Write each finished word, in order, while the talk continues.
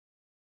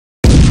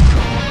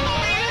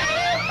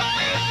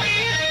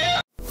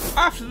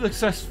after the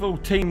successful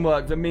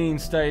teamwork that me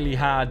and Staley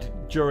had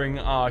during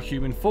our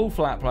Human Fall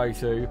Flat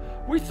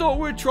playthrough, we thought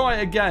we'd try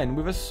it again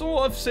with a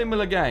sort of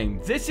similar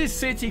game. This is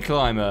City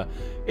Climber.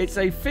 It's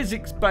a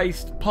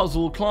physics-based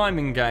puzzle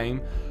climbing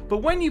game,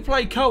 but when you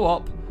play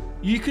co-op,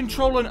 you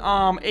control an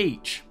arm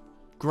each.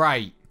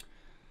 Great.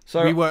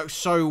 So we work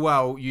so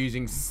well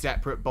using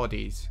separate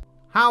bodies.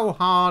 How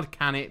hard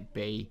can it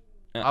be?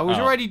 I was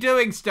already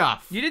doing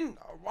stuff. You didn't...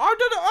 I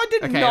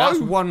didn't know. Okay, that's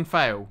one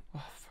fail.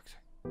 Oh, fuck's sake.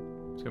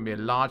 It's going to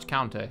be a large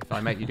counter if I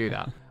make you do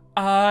that.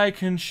 I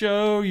can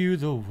show you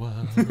the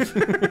world.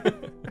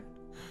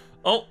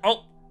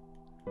 Oh.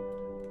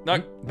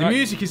 No. The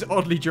music is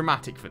oddly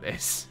dramatic for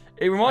this.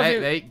 It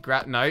reminds me...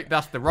 No,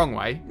 that's the wrong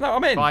way. No,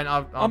 I'm in. Fine,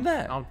 I'm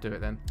there. I'll do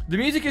it then. The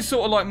music is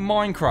sort of like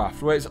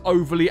Minecraft, where it's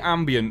overly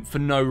ambient for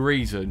no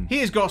reason. He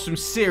has got some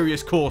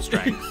serious core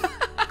strength.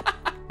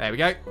 There we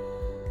go.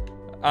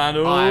 And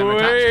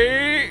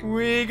away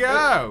we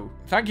go.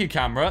 Thank you,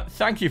 camera.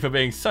 Thank you for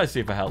being so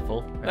super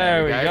helpful.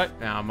 There we go.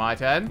 Now my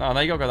turn. Oh, now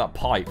you gotta go that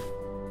pipe.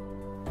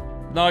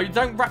 No, you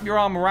don't wrap your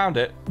arm around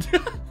it.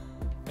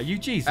 Are you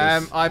Jesus?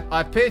 I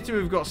appear to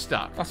have got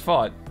stuck. That's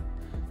fine.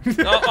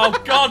 Oh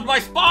God, my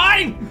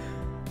spine!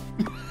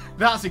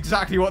 That's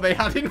exactly what they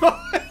had in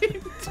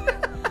mind.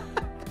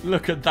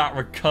 Look at that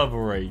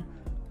recovery.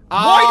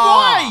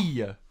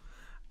 Why?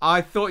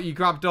 I thought you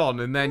grabbed on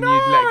and then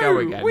you'd let go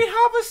again. We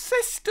have a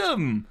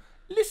system.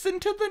 Listen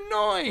to the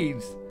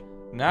noise.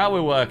 Now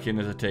we're working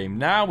as a team.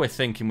 Now we're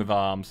thinking with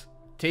arms.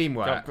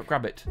 Teamwork.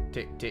 Grab it.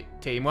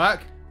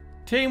 Teamwork.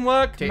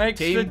 Teamwork makes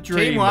the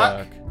dream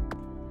work.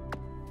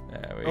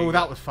 There we go. Oh,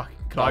 that was fucking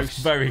close. That's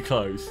very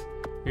close.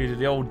 You did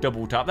the old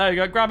double tap. There you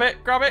go. Grab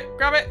it. Grab it.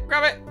 Grab it.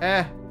 Grab it.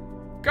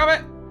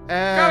 Grab it.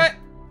 Grab it.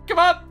 Come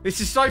on.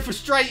 This is so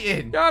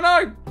frustrating. No,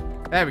 no.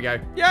 There we go.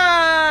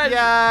 Yay!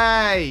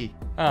 Yay!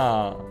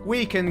 Ah.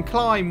 We can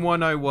climb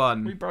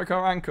 101. We broke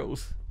our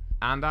ankles.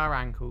 And our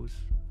ankles.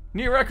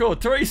 New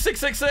record,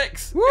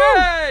 3666. Woo!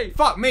 Yay!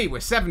 Fuck me, we're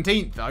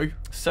 17th though.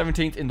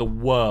 17th in the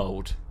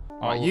world.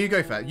 Alright, you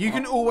go first. You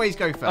can always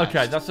go first.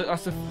 Okay, that's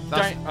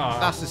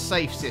a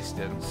safe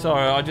system.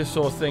 Sorry, I just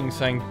saw a thing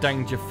saying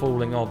danger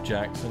falling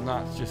objects, and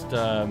that's just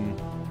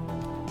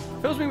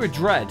fills me with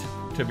dread,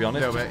 to be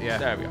honest. A little bit, yeah.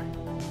 There we go.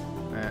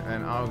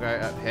 And I'll go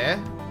up here.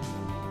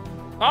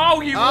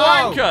 Oh, you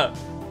wanker!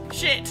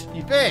 Shit!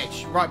 You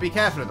bitch! Right, be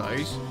careful of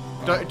those.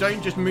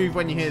 Don't just move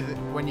when you hear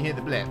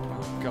the blip.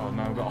 Oh God,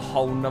 no! I've got a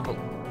whole nother.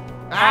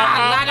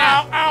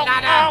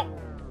 Ladder!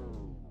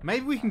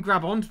 Maybe we can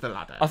grab onto the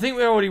ladder. I think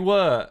we already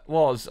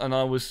was, and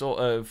I was sort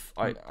of.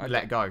 I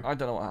let go. I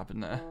don't know what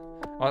happened there.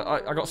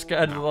 I got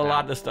scared of the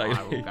ladder stage.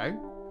 I will go.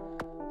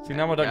 See,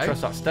 now I don't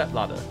trust that step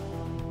ladder.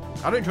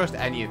 I don't trust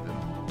any of them.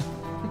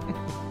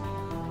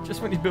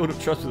 Just when you build up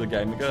trust with the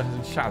game, it goes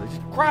and shout.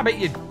 Just grab it,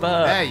 you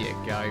bird. There you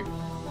go.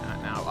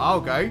 Now I'll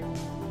go.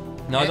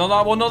 No, not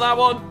that one, not that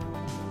one.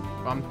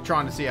 I'm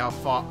trying to see how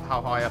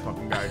high up I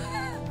can go.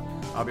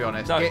 I'll be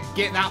honest. No.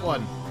 Get that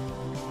one.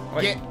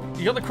 Wait,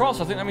 you got the cross.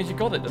 I think that means you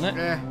got it, doesn't it?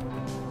 Yeah.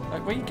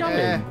 Like, where are you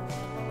going?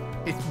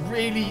 It's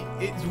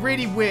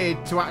really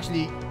weird to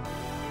actually.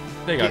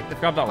 There you go.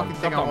 Grab that one.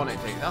 Thing I want it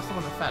to. That's the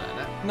one that fell, isn't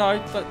it? No,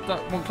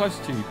 that one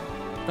closer to you.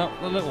 The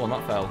little one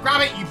that fell.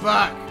 Grab it, you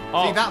buck.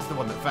 Oh. See, that's the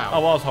one that fell. Oh,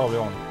 I was holding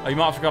on. Oh, you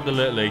might have to grab the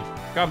little.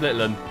 Grab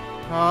little one.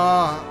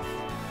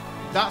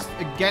 That's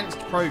against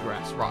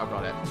progress. Right, I've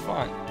got it. It's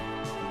fine.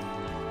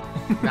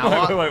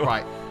 Now, wait.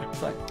 Right.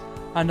 It's like,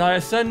 and I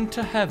ascend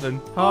to heaven.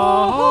 There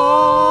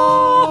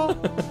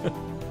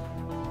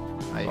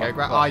you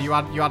go. Oh, you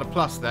had a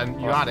plus then.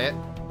 You had it.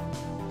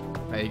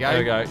 There you go. There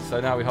we go. So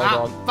now we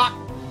hold on.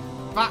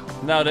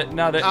 Fuck. Nailed it.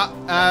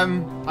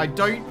 I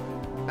don't.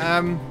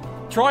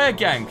 Try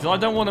again, because I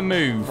don't want to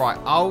move. Right.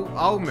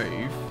 I'll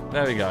move.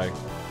 There we go.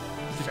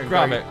 Just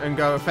grab it and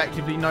go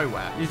effectively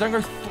nowhere. You don't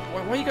go.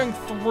 Why are you going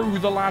through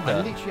the ladder?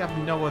 I literally have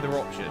no other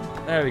option.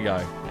 There we go.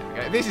 There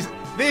we go.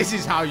 This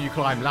is how you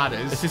climb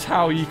ladders. This is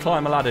how you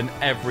climb a ladder in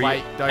every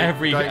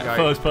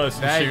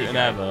first-person shooting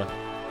ever.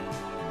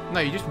 No,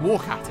 you just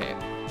walk at it.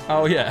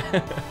 Oh yeah.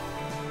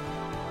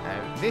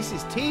 This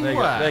is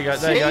teamwork. There you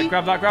go.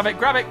 Grab that. Grab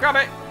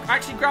it.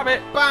 Actually, grab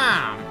it.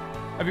 Bam.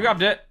 Have you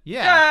grabbed it?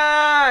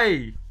 Yeah.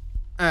 Yay!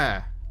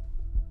 How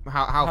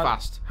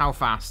fast? How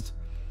fast?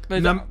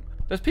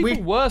 There's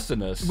people worse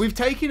than us. We've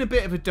taken a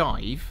bit of a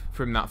dive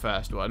from that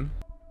first one.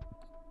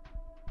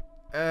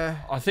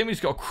 I think we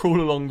just got to crawl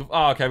along the...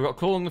 Oh, okay, we've got to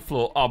crawl along the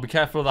floor. Oh, be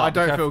careful of that. I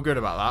don't feel good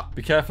about that.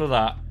 Be careful of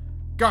that.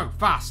 Go,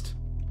 fast.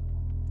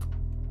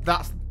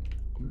 That's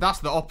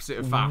the opposite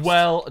of fast.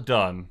 Well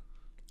done.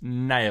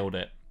 Nailed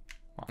it.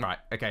 Right,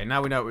 okay,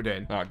 now we know what we're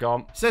doing. Alright, go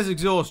on. Says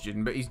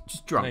exhaustion, but he's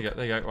just drunk.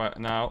 There you go. Right,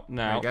 now.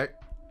 There you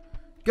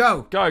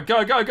go. Go.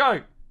 Go.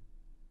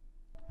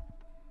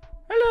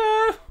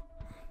 Hello.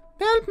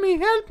 Help me.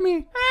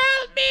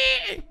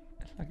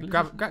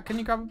 Can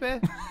you grab a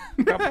beer?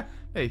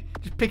 Hey,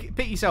 just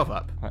pick yourself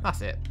up. Right.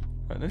 That's it.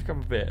 Right, let's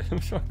grab a beer.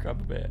 Let's try and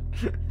grab a beer.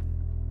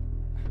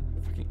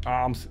 Fucking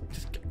arms.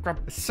 Just grab.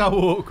 It's so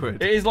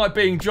awkward. It is like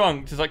being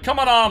drunk. It's like, come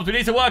on, arms. We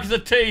need to work as a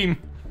team.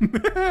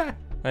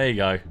 There you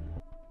go.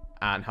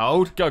 And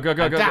hold. Go, go,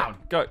 go, and go, down.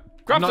 go.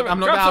 Grab something, I'm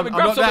not grab down. something, I'm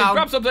grab not something, down.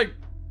 grab something.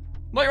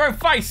 Not your own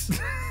face.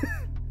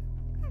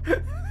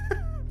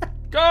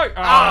 Go.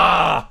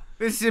 Ah!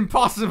 This is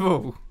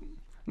impossible.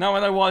 Now I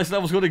know why this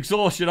level's called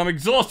exhaustion. I'm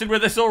exhausted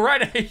with this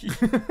already.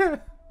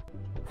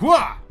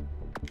 Whoa!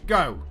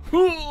 Go.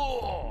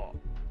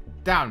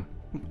 Down.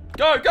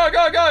 Go, go,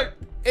 go, go.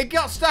 It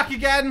got stuck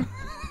again.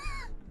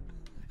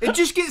 It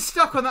just gets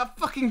stuck on that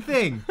fucking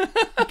thing.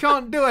 You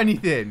can't do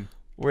anything.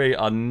 We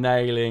are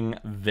nailing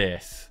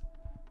this.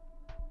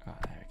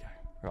 Right, there we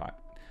go. Right.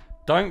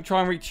 Don't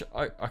try and reach...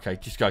 okay,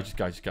 just go, just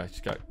go, just go,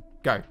 just go.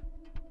 Go.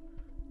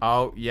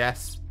 Oh,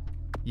 yes.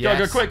 Yes.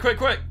 Go, go, quick, quick,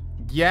 quick.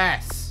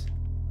 Yes.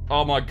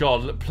 Oh my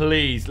god,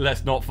 please,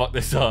 let's not fuck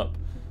this up.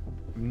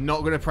 I'm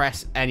not going to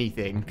press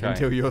anything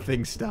until your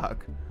thing's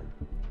stuck.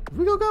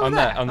 We gotta go I'm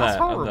there. there, I'm That's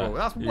there, I'm horrible. there.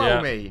 That's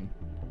well mean.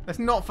 Let's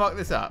not fuck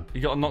this up. You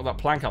gotta knock that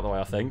plank out the way,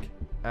 I think.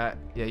 Yeah,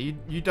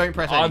 you don't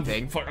press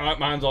anything.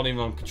 My hand's not even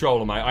on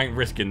controller, mate. I ain't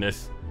risking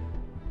this.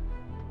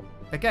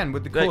 Again,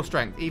 with the core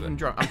strength, even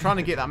drunk. I'm trying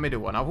to get that middle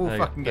one. I will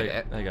fucking get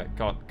it. There you go.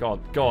 Go on, go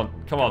on, go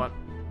on. Come on.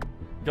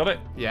 Got it?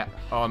 Yeah,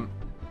 on.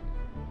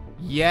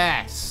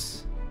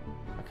 Yes.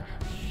 Okay,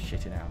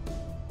 shitting out.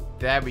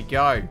 There we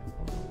go.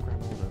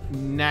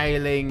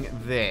 Nailing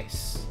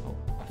this.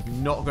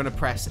 Not gonna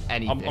press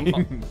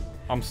anything.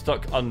 I'm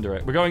stuck under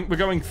it. We're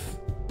going.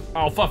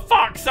 Oh, for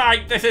fuck's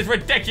sake! This is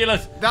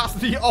ridiculous. That's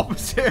the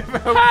opposite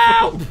of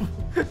help.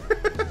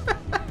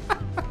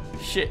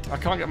 Shit! I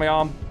can't get my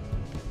arm.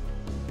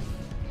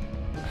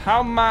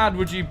 How mad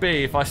would you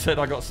be if I said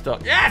I got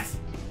stuck? Yes.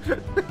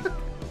 Kind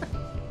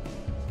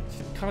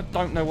of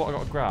don't know what I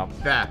got to grab.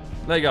 There.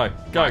 There you go.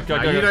 Go, right,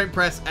 go, go. You don't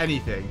press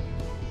anything.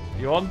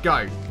 You on?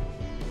 Go.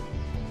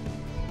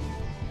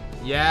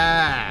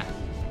 Yeah.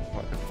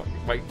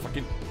 Wait,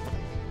 fucking.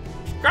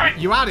 Grab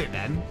it! You had it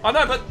then. I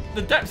know, but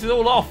the depth is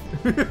all off.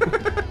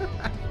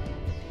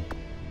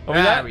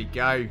 There we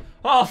go.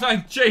 Oh,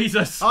 thank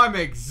Jesus. I'm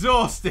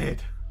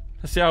exhausted.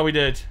 Let's see how we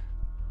did.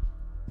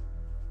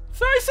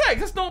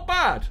 36, that's not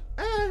bad.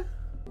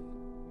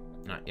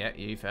 Right, yeah,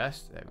 you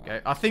first. There we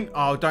go. I think,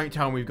 oh, don't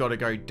tell me we've got to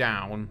go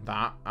down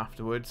that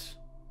afterwards.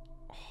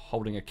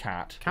 Holding a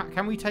cat.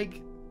 Can we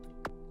take...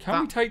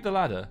 Can we take the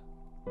ladder?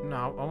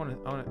 No, I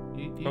want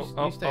to,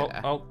 you stay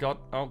there. Oh, God,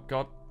 oh,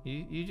 God.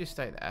 You just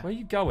stay there. Where are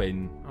you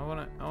going? I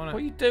want to. What are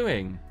you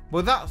doing?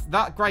 Well,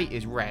 that grate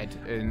is red,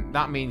 and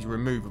that means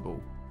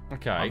removable.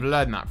 Okay. I've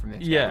learned that from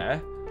this. Yeah.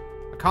 Game.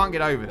 I can't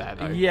get over there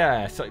though.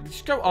 Yeah. So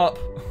just go up.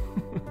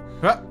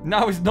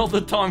 Now is not the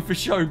time for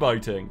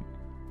showboating.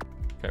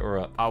 Okay,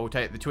 we're up. I will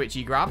take the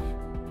twitchy grab.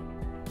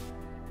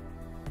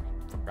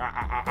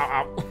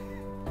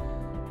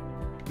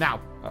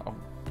 Now.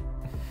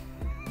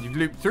 You've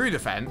looped through the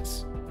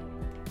fence.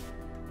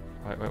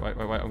 Wait.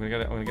 I'm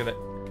gonna get it.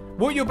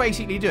 What you're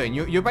basically doing,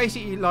 you're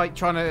basically like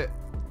trying to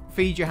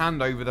feed your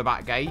hand over the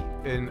back gate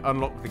and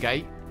unlock the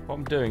gate. What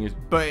I'm doing is...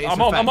 But it's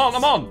I'm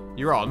on.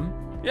 You're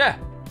on? Yeah.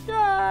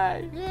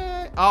 Yay.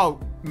 Yeah. Oh,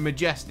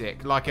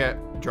 majestic. Like a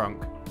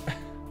drunk.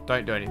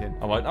 Don't do anything.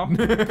 I won't.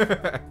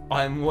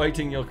 I'm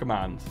waiting your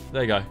commands.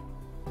 There you go.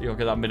 You'll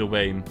get that middle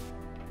beam.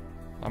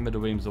 That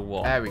middle beam's a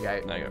what? There we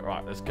go. There you go.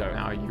 Right, let's go.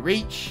 Now you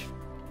reach.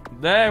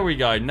 There we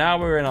go. Now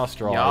we're in our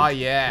stride.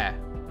 Yeah.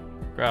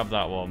 Grab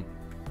that one.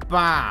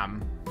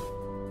 Bam.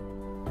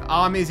 The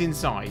arm is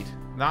inside.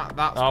 That's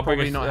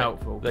probably not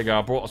helpful. There you go.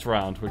 I brought us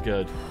round. We're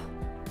good.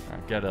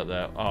 Right, get up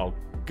there. Oh,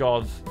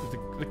 God.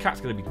 The cat's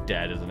going to be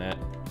dead, isn't it?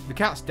 The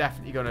cat's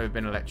definitely going to have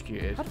been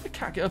electrocuted. How did the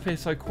cat get up here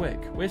so quick?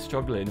 We're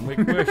struggling.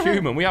 We're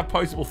human. We have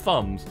posable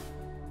thumbs.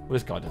 Well,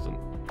 this guy doesn't.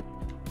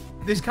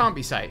 This can't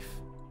be safe.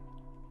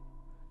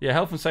 Yeah,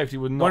 health and safety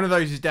would not... One of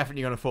those is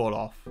definitely going to fall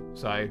off.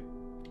 So...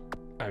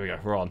 There we go.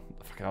 We're on.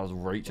 Fucking, that was a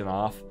reach and a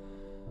half.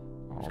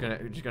 Oh.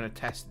 Just gonna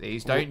test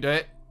these. Don't do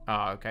it.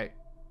 Oh, okay.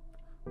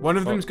 One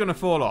of them's gonna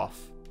fall off.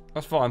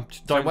 That's fine.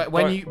 Just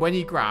when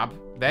you grab,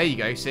 there you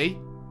go. See.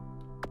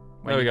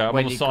 There we go.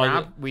 When you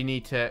grab, we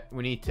need to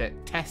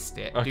test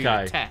it. Okay. Do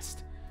the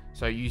test.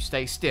 So you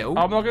stay still.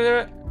 I'm not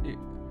gonna do it.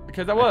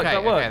 Okay, that worked.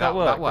 Okay, that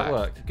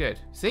worked. Good.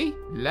 See,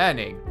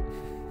 learning.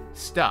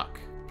 Stuck.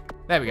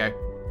 There we go.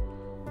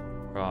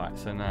 Right.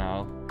 So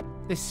now.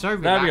 This is so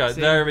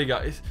relaxing. There we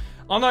go.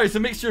 I know it's a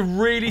mixture of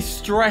really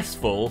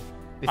stressful.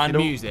 It's the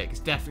music. It's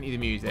definitely the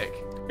music.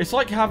 It's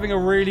like having a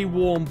really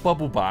warm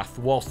bubble bath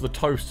whilst the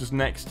toaster's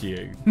next to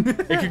you.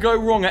 It could go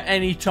wrong at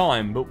any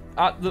time, but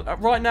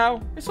right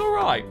now, it's all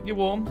right. You're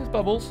warm. There's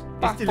bubbles.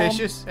 It's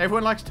delicious.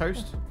 Everyone likes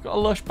toast. Got a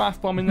lush bath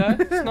bomb in there.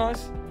 It's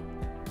nice.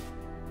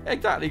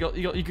 Exactly. You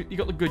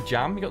got the good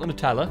jam. You got the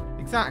Nutella.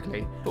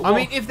 Exactly. I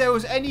mean, if there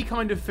was any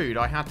kind of food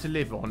I had to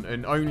live on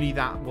and only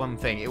that one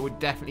thing, it would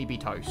definitely be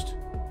toast.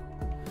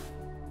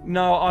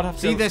 No, I'd have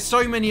to... See, there's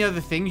so many other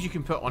things you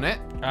can put on it.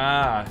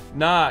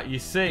 Nah, you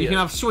see... You can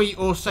have sweet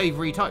or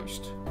savoury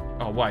toast.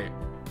 Oh, wait.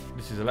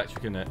 This is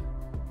electric, isn't it?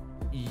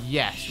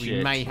 Yes, shit.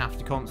 We may have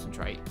to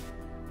concentrate.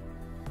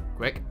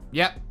 Quick.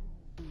 Yep.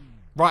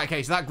 Right,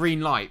 okay, so that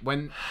green light,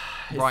 when...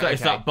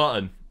 It's that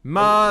button.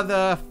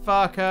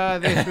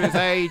 Motherfucker, this was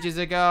ages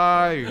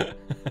ago.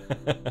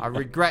 I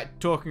regret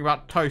talking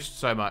about toast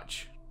so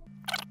much.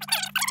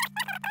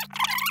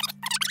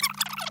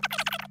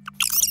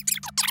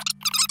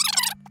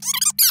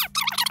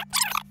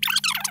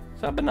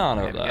 Is that a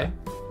banana up there?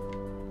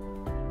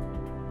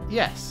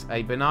 Yes,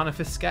 a banana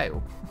for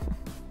scale.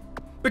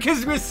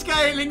 Because we're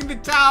scaling the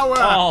tower!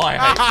 Oh, I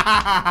hate you.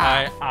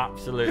 I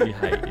absolutely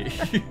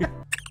hate you.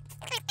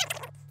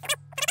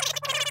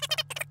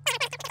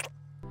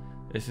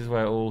 This is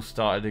where it all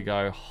started to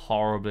go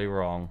horribly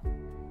wrong.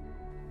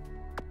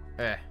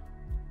 Right,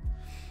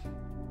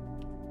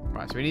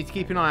 so we need to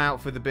keep an eye out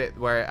for the bit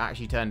where it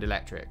actually turned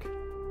electric.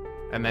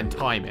 And then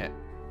time it.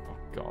 Oh,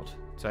 God.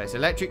 So it's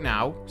electric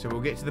now, so we'll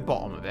get to the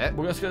bottom of it.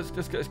 Well, let's get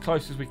as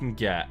close as we can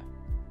get.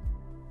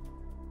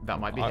 That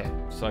might be here.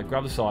 So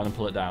grab the sign and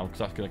pull it down, because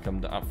that's going to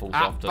come at full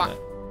soft, doesn't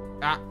it?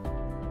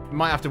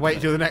 Might have to wait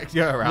till the next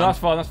go around. No, that's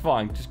fine, that's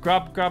fine. Just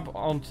grab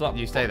onto that.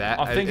 You stay there.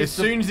 I think as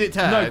soon as it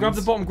turns. No, grab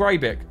the bottom grey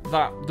bit.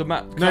 No,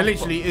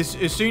 literally,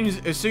 as soon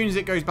as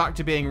it goes back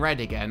to being red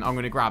again, I'm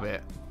going to grab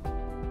it.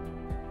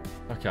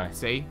 Okay.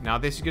 See? Now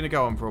this is going to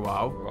go on for a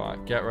while. Right,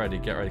 get ready,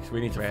 because we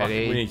need to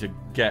we need to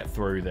get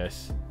through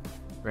this.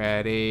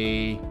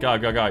 Ready. Go.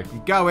 I'm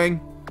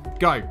going.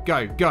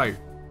 Go.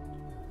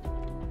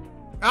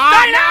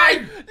 Ah,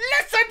 no!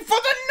 Listen for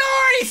the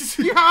noise!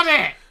 You had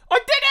it! I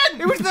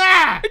didn't! It was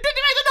there! It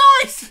didn't make the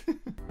noise!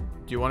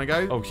 Do you want to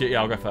go? Oh, shit,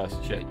 yeah, I'll go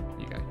first. Shit.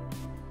 You go.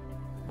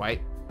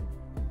 Wait.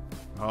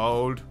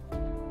 Hold.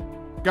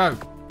 Go.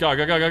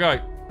 Go.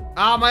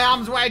 Ah, my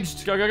arm's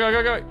wedged. Go.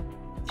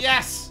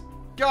 Yes.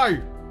 Go.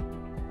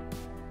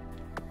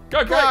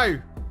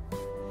 Go.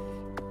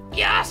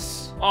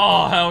 Yes.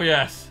 Oh, hell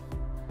yes.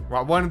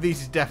 Right, one of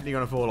these is definitely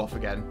going to fall off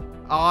again.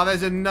 Oh,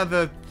 there's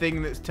another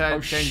thing that's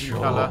changing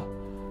colour.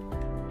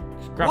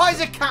 Why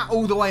is a cat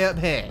all the way up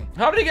here?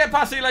 How did he get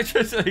past the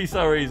electricity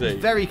so easy?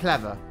 He's very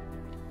clever.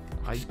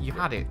 You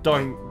had it.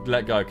 Don't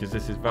let go, because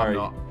this is very...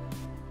 I'm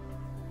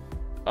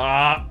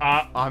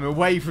not. I'm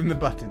away from the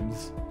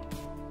buttons.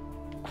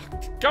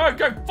 Go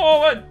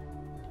forward!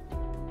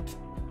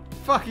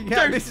 Fucking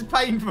hell, this is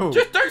painful.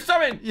 Just do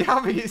something! You're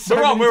having it so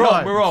many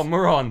times. We're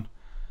on.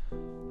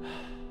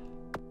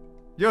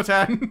 Your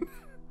turn.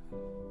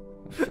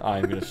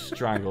 I'm gonna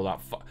strangle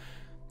that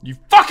You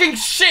fucking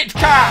shit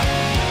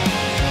cat!